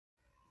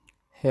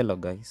Hello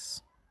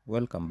guys,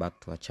 welcome back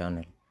to our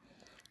channel.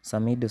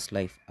 Samidoh's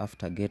life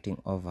after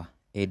getting over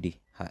Edday,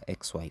 her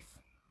ex-wife.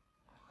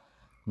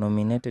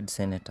 Nominated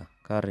Senator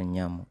Karen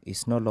Nyamu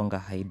is no longer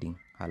hiding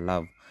her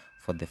love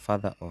for the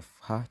father of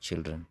her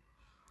children,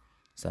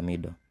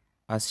 Samidoh,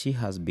 as she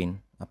has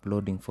been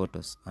uploading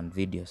photos and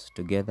videos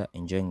together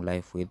enjoying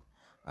life with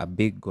a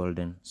big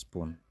golden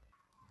spoon.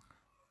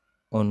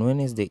 On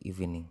Wednesday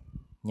evening,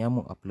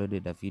 Nyamu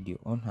uploaded a video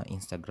on her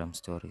Instagram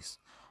stories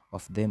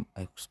of them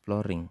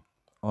exploring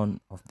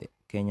one of the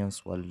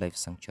Kenya's wildlife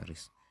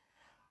sanctuaries.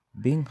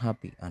 Being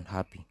happy and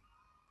happy,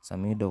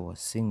 Samidoh was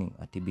singing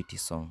a TBT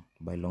song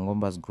by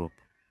Longomba's group,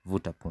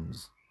 Vuta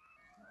Pumzi.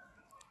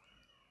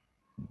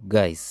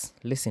 Guys,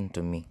 listen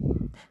to me.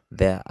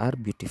 There are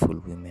beautiful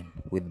women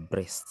with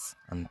breasts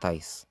and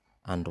thighs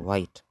and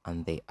white,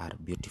 and they are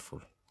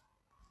beautiful.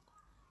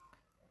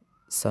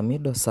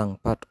 Samidoh sang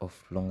part of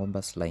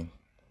Longomba's line,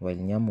 while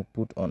Nyamu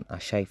put on a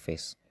shy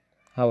face.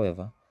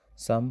 However,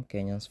 some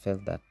Kenyans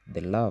felt that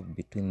the love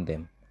between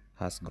them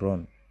has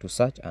grown to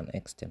such an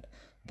extent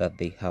that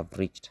they have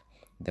reached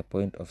the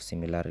point of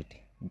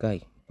similarity.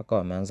 Guy, paka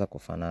wameanza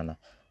kufanana,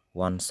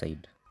 one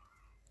side.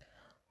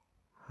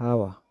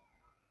 Hawa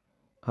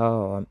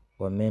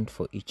were meant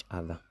for each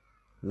other.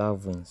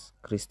 Love wins,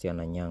 Christian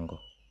Anyango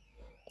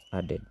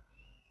added.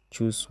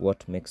 Choose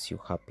what makes you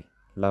happy.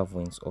 Love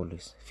wins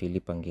always,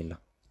 Philip Angila.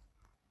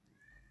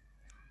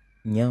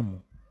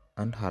 Nyamu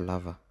and her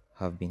lover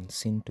have been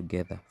seen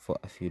together for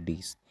a few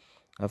days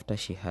after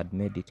she had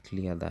made it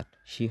clear that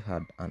she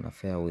had an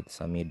affair with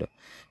Samidoh,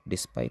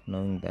 despite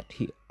knowing that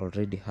he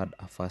already had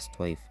a first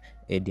wife,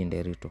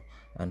 Edday,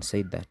 and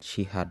said that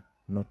she had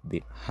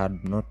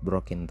not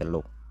broken the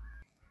law.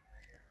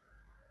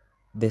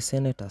 The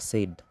senator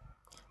said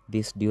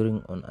this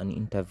during an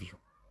interview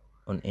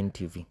on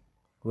NTV,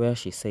 where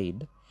she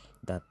said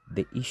that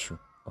the issue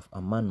of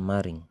a man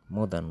marrying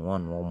more than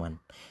one woman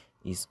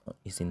is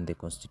in the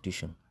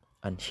constitution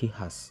and she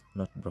has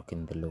not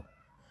broken the law.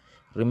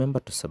 Remember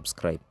to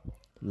subscribe,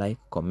 like,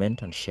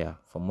 comment and share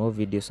for more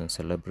videos on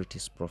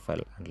celebrities'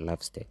 profile and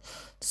lifestyle.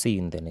 See you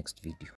in the next video.